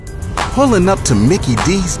Pulling up to Mickey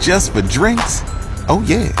D's just for drinks? Oh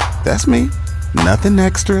yeah, that's me. Nothing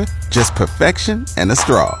extra, just perfection and a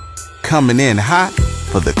straw. Coming in hot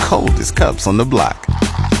for the coldest cups on the block.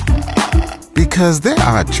 Because there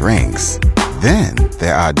are drinks. Then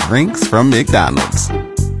there are drinks from McDonald's.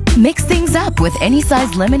 Mix things up with any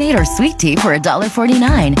size lemonade or sweet tea for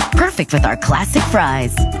 $1.49. Perfect with our classic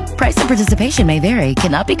fries. Price and participation may vary.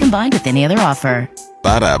 Cannot be combined with any other offer.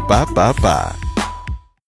 Ba-da-ba-ba-ba.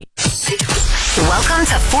 Welcome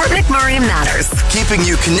to Fort McMurray Matters. Keeping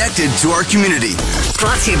you connected to our community.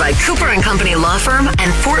 Brought to you by Cooper & Company Law Firm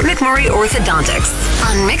and Fort McMurray Orthodontics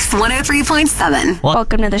on Mix 103.7.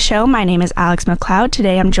 Welcome to the show. My name is Alex McLeod.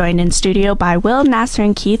 Today I'm joined in studio by Will, Nasir,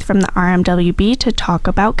 and Keith from the RMWB to talk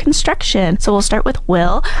about construction. So we'll start with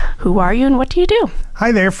Will. Who are you and what do you do?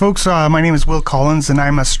 Hi there, folks. My name is Will Collins, and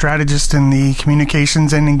I'm a strategist in the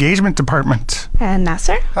Communications and Engagement Department. And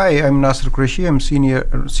Nasir? Hi, I'm Nasir Qureshi. I'm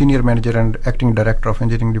Senior Manager and Acting Director of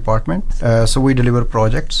Engineering Department. So we deliver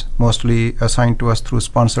projects, mostly assigned to us through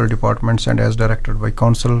sponsored departments and as directed by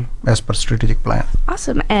Council as per strategic plan.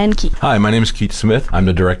 Awesome. And Keith? Hi, my name is Keith Smith. I'm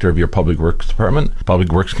the Director of your Public Works Department.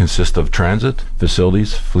 Public Works consists of transit,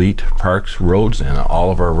 facilities, fleet, parks, roads, and all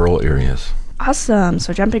of our rural areas. Awesome.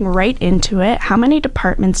 So jumping right into it, how many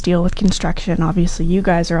departments deal with construction? Obviously, you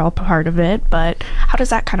guys are all part of it, but how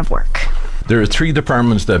does that kind of work? There are three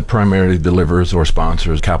departments that primarily delivers or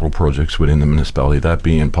sponsors capital projects within the municipality, that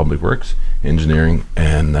being Public Works, Engineering,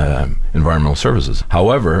 and Environmental Services.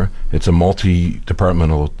 However, it's a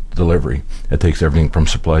multi-departmental delivery. It takes everything from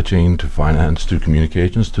supply chain to finance to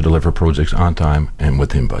communications to deliver projects on time and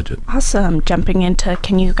within budget. Awesome. Jumping into,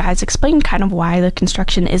 can you guys explain kind of why the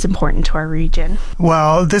construction is important to our region?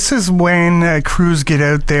 Well, this is when crews get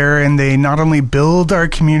out there and they not only build our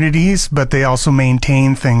communities, but they also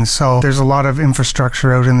maintain things. So there's a lot of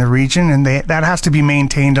infrastructure out in the region, and that has to be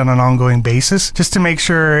maintained on an ongoing basis just to make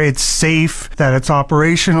sure it's safe, that it's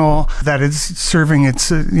operational, that it's serving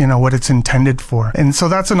its, what it's intended for. And so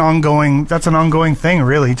that's an ongoing thing,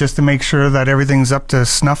 really, just to make sure that everything's up to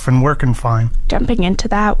snuff and working fine. Jumping into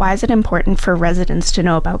that, why is it important for residents to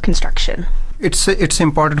know about construction? It's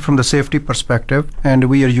important from the safety perspective,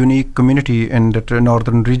 and we are a unique community in the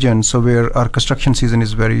northern region, so where our construction season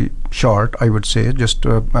is very short, I would say, just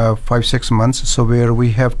 5-6 months, so where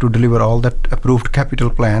we have to deliver all that approved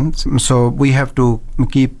capital plans. So we have to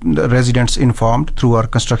keep the residents informed through our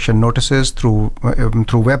construction notices, through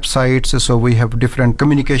websites. So we have different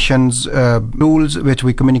communications tools which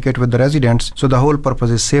we communicate with the residents. So the whole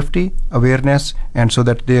purpose is safety, awareness, and so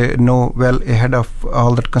that they know well ahead of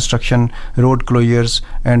all that construction, road closures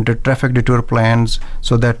and traffic detour plans,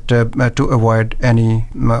 so that to avoid any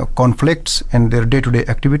conflicts in their day-to-day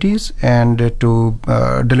activities and to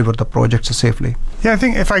deliver the projects safely. Yeah, I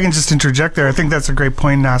think if I can just interject there, I think that's a great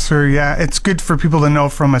point, Nasir. Yeah, it's good for people to know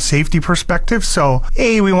from a safety perspective. So,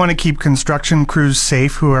 we want to keep construction crews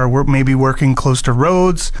safe who are maybe working close to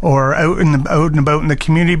roads or out and about in the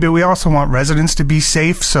community, but we also want residents to be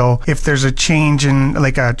safe. So if there's a change in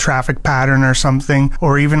like a traffic pattern or something,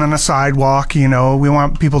 or even on a sidewalk, we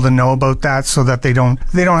want people to know about that so that they don't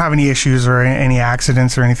have any issues or any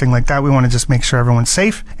accidents or anything like that. We want to just make sure everyone's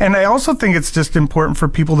safe. And I also think it's just important for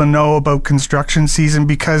people to know about construction season,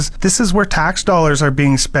 because this is where tax dollars are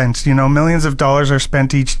being spent. Millions of dollars are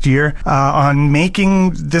spent each year on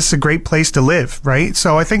making this a great place to live, right?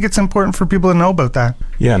 So I think it's important for people to know about that.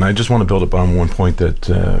 Yeah, and I just want to build up on one point that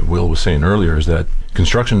Will was saying earlier, is that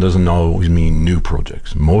construction doesn't always mean new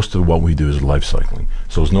projects. Most of what we do is life cycling.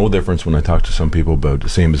 So it's no difference when I talk to some people about the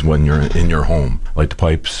same as when you're in your home. Like the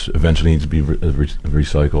pipes eventually need to be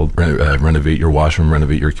recycled, renovate your washroom,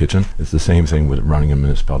 renovate your kitchen. It's the same thing with running a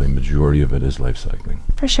municipality. Majority of it is life cycling.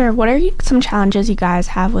 For sure. What are some challenges you guys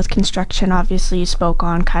have with construction? Obviously, you spoke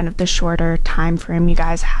on kind of the shorter time frame you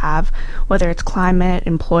guys have, whether it's climate,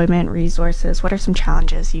 employment, resources. What are some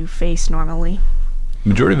challenges you face normally?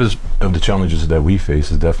 Majority of the challenges that we face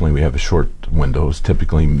is definitely we have a short windows,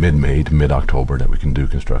 typically mid-May to mid-October, that we can do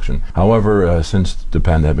construction. However, since the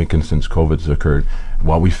pandemic and since COVID's occurred,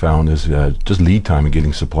 what we found is just lead time in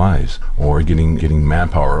getting supplies or getting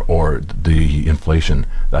manpower or the inflation.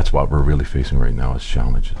 That's what we're really facing right now as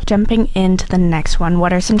challenges. Jumping into the next one,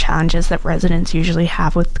 what are some challenges that residents usually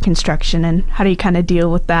have with construction, and how do you kind of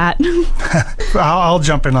deal with that? I'll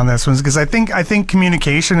jump in on this one because I think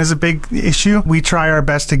communication is a big issue. We try our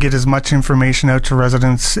best to get as much information out to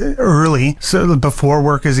residents early so before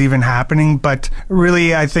work is even happening. But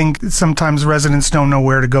really, I think sometimes residents don't know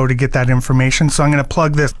where to go to get that information. So I'm going to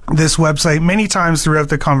plug this website many times throughout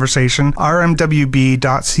the conversation,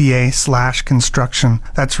 rmwb.ca/construction.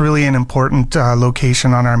 That's really an important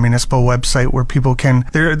location on our municipal website where people can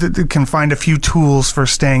find a few tools for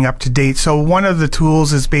staying up to date. So one of the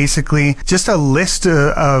tools is basically just a list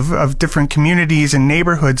of different communities and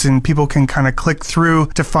neighborhoods, and people can kind of click through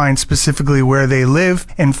to find specifically where they live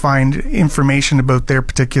and find information about their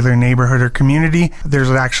particular neighborhood or community. There's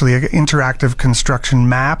actually an interactive construction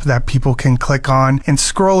map that people can click on and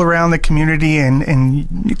scroll around the community and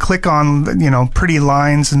click on, pretty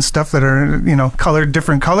lines and stuff that are, colored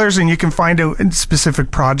different colors, and you can find out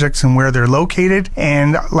specific projects and where they're located.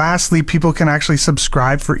 And lastly, people can actually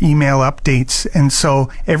subscribe for email updates. And so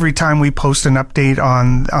every time we post an update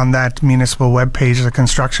on that municipal webpage, the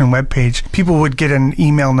construction webpage, people would get an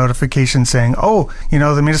email notification saying,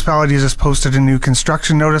 the municipality just posted a new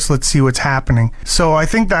construction notice. Let's see what's happening. So I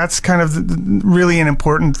think that's kind of really an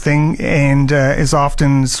important thing, and is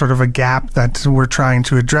often sort of a gap that we're trying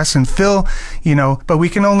to address and fill, but we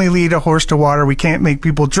can only lead a horse to water. We can't make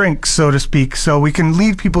people drink, so to speak. So we can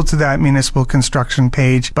lead people to that municipal construction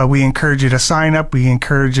page, but we encourage you to sign up. We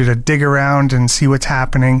encourage you to dig around and see what's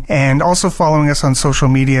happening. And also following us on social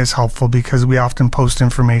media is helpful because we often post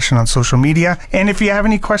information on social media. And if you have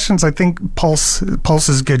any questions, I think Pulse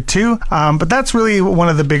is good too. But that's really one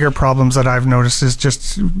of the bigger problems that I've noticed, is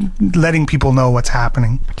just letting people know what's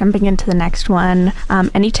happening. Jumping into the next one,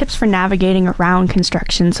 any tips for navigating around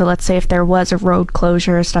construction? So let's say if there was a road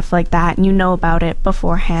closure or stuff like that, and you know about it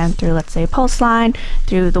beforehand through, let's say, Pulse Line,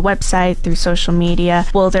 through the website, through social media,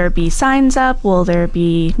 will there be signs up? Will there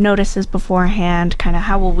be notices beforehand? Kind of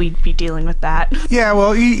how will we be dealing with that? Yeah,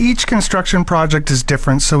 well, each construction project is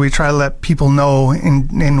different, so we try to let people know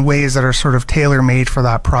in ways that are sort of tailor-made for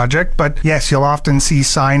that project. But yes, you'll often see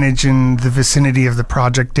signage in the vicinity of the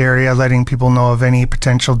project area letting people know of any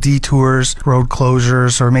potential detours, road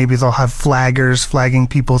closures, or maybe they'll have flaggers flagging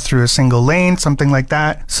people through a single lane, something like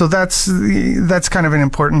that. So that's kind of an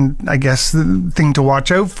important, I guess, thing to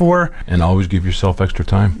watch out for. And always give yourself extra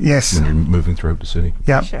time. Yes. When you're moving throughout the city.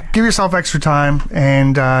 Yeah. Sure. Give yourself extra time,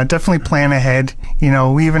 and definitely plan ahead.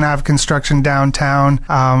 We even have construction downtown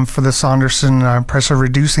for the Saunderson pressure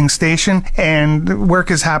reducing station, and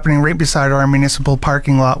work is happening right beside our municipal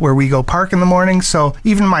parking lot where we go park in the morning. So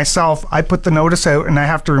even myself, I put the notice out and I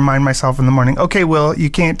have to remind myself in the morning, okay, Will, you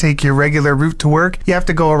can't take your regular route to work. You have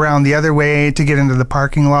to go around the other way to get into the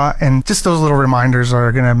parking lot. And just those little reminders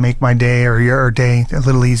are going to make my day or your day a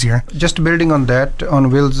little easier. Just building on that, on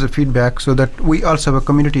Will's feedback, so that we also have a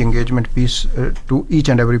community engagement piece to each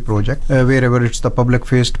and every project, wherever it's the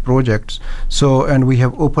public-faced projects. So, and we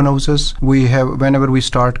have open houses. We have, whenever we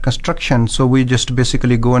start construction, so we just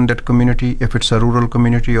basically go in that community, if it's a rural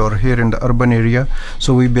community or here in the urban area.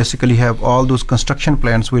 So we basically have all those construction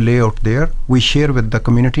plans we lay out there. We share with the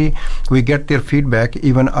community. We get their feedback.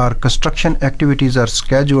 Even our construction activities are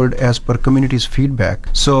scheduled as per community's feedback.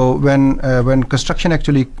 So when construction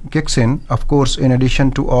actually kicks in, of course, in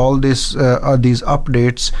addition to all these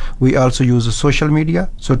updates, we also use social media.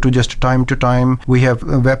 So to just time to time, we have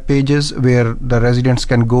web pages where the residents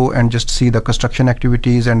can go and just see the construction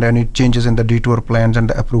activities and any changes in the detour plans and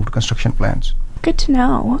the approved construction plans. Good to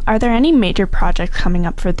know. Are there any major projects coming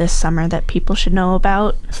up for this summer that people should know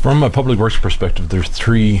about? From a public works perspective, there's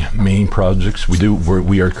 3 main projects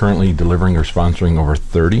we are currently delivering or sponsoring over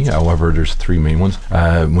 30. However, there's 3 main ones.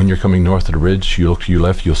 When you're coming north of the ridge, you look to your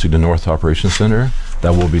left, you'll see the North Operations Center.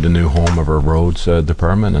 That will be the new home of our roads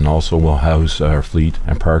department, and also will house our fleet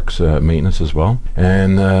and parks maintenance as well.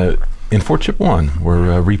 And in Fort Chipewyan,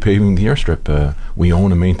 we're repaving the airstrip. We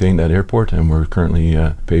own and maintain that airport, and we're currently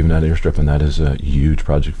paving that airstrip, and that is a huge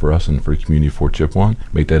project for us and for the community of Fort Chipewyan.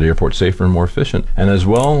 Make that airport safer and more efficient. And as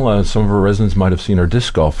well, some of our residents might have seen our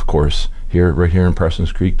disc golf course right here in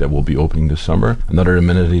Parsons Creek that will be opening this summer. Another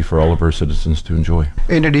amenity for all of our citizens to enjoy.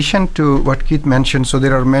 In addition to what Keith mentioned, so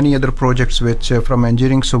there are many other projects which from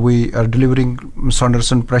engineering, so we are delivering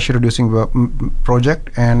Saunderson pressure reducing project,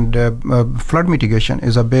 and flood mitigation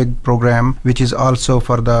is a big program which is also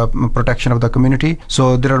for the protection of the community.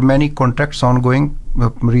 So there are many contracts ongoing.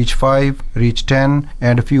 Reach 5, Reach 10,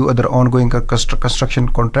 and a few other ongoing construction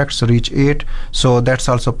contracts, Reach 8. So that's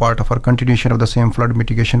also part of our continuation of the same flood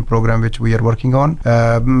mitigation program which we are working on.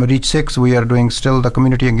 Reach 6, we are doing still the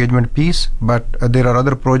community engagement piece, but there are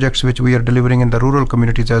other projects which we are delivering in the rural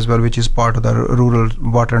communities as well, which is part of the rural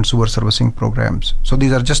water and sewer servicing programs. So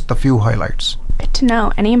these are just a few highlights. Good to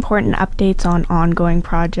know. Any important updates on ongoing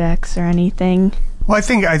projects or anything? Well,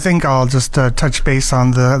 I think I'll just touch base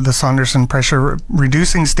on the Saunderson pressure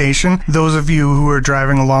reducing station. Those of you who were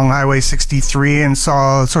driving along Highway 63 and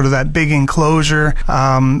saw sort of that big enclosure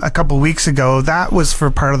a couple weeks ago, that was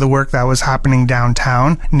for part of the work that was happening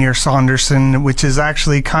downtown near Saunderson, which is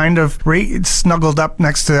actually kind of right snuggled up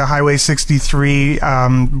next to Highway 63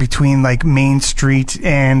 between like Main Street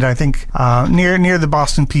and I think near the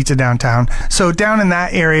Boston Pizza downtown. So down in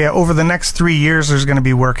that area, over the next 3 years, there's going to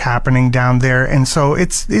be work happening down there, and so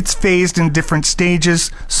it's phased in different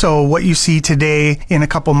stages. So what you see today in a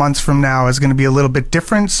couple months from now is going to be a little bit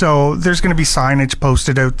different. So there's going to be signage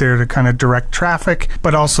posted out there to kind of direct traffic,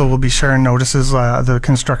 but also we'll be sharing notices, the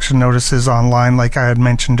construction notices online, like I had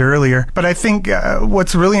mentioned earlier. But I think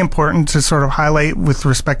what's really important to sort of highlight with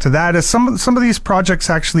respect to that is some of these projects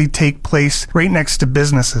actually take place right next to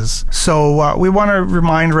businesses. So we want to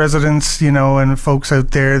remind residents, and folks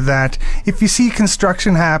out there that if you see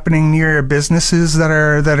construction happening near businesses that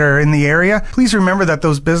are in the area, please remember that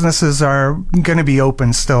those businesses are going to be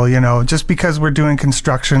open still. Just because we're doing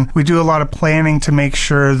construction, we do a lot of planning to make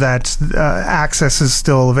sure that access is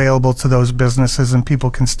still available to those businesses and people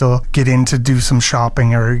can still get in to do some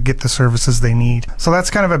shopping or get the services they need. So that's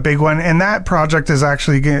kind of a big one, and that project is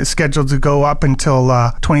actually scheduled to go up until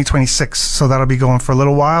 2026, so that'll be going for a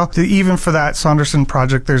little while. Even for that Saunderson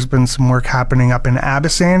project, there's been some work happening up in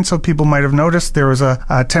Abbotsand, so people might have noticed there was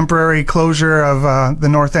a temporary closure of the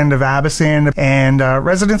north end of Abbotsand, and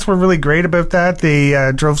residents were really great about that.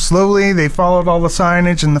 They drove slowly, they followed all the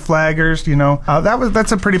signage and the flaggers.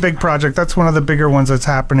 That's a pretty big project. That's one of the bigger ones that's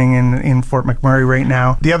happening in Fort McMurray right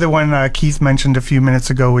now. The other one Keith mentioned a few minutes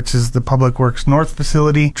ago, which is the Public Works North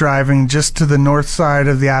facility. Driving just to the north side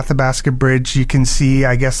of the Athabasca Bridge, you can see,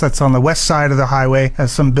 I guess that's on the west side of the highway,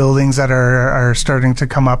 some buildings that are starting to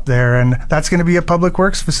come up there, and that's going to be a Public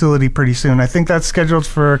Works facility pretty soon. I think that's scheduled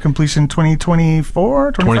for completion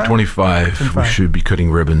 2024, 2025. We should be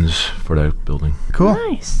cutting ribbons for that building. Cool.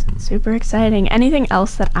 Nice. Super exciting. Anything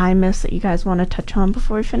else that I missed that you guys want to touch on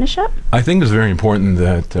before we finish up? I think it's very important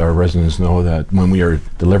that our residents know that when we are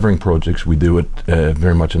delivering projects, we do it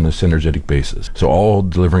very much on a synergetic basis. So all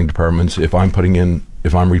delivering departments, if I'm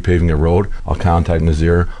repaving a road, I'll contact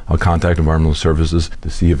Nasir, I'll contact Environmental Services to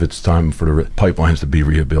see if it's time for the pipelines to be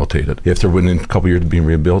rehabilitated. If they're within a couple of years of being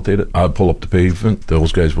rehabilitated, I'll pull up the pavement,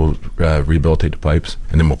 those guys will rehabilitate the pipes,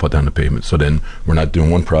 and then we'll put down the pavement. So then we're not doing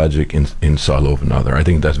one project in silo of another. I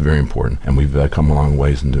think that's very important, and we've come a long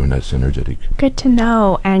ways in doing that synergetic. Good to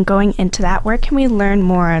know. And going into that, where can we learn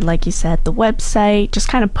more? Like you said, the website, just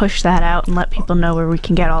kind of push that out and let people know where we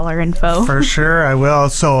can get all our info. For sure, I will.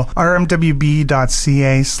 So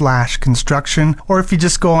rmwb.ca/construction, or if you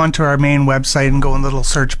just go onto our main website and go in the little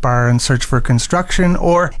search bar and search for construction,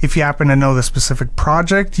 or if you happen to know the specific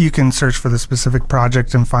project, you can search for the specific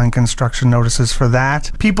project and find construction notices for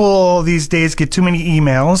that. People these days get too many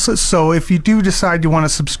emails, so if you do decide you want to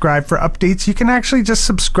subscribe for updates, you can actually just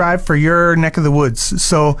subscribe for your neck of the woods.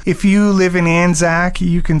 So if you live in Anzac,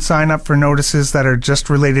 you can sign up for notices that are just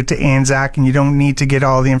related to Anzac, and you don't need to get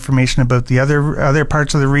all the information about the other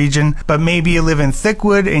parts of the region. But maybe you live in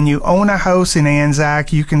Thickwood and you own a house in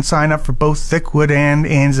Anzac, you can sign up for both Thickwood and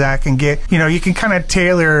Anzac and get, you can kind of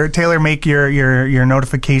tailor make your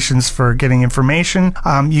notifications for getting information.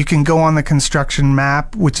 You can go on the construction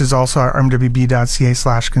map, which is also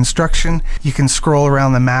rmwb.ca/construction. You can scroll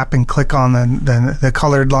around the map and click on the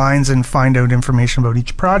colored lines and find out information about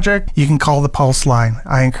each project. You can call the Pulse line.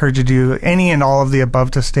 I encourage you to do any and all of the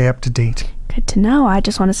above to stay up to date. Good to know. I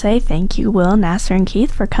just want to say thank you, Will, Nasir, and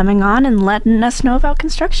Keith, for coming on and letting us know about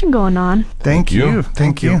construction going on. Thank you.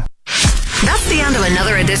 Thank you. That's the end of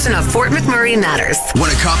another edition of Fort McMurray Matters.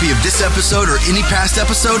 Want a copy of this episode or any past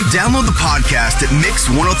episode? Download the podcast at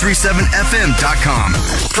mix1037fm.com.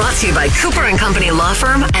 Brought to you by Cooper & Company Law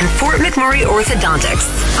Firm and Fort McMurray Orthodontics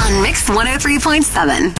on Mix 103.7.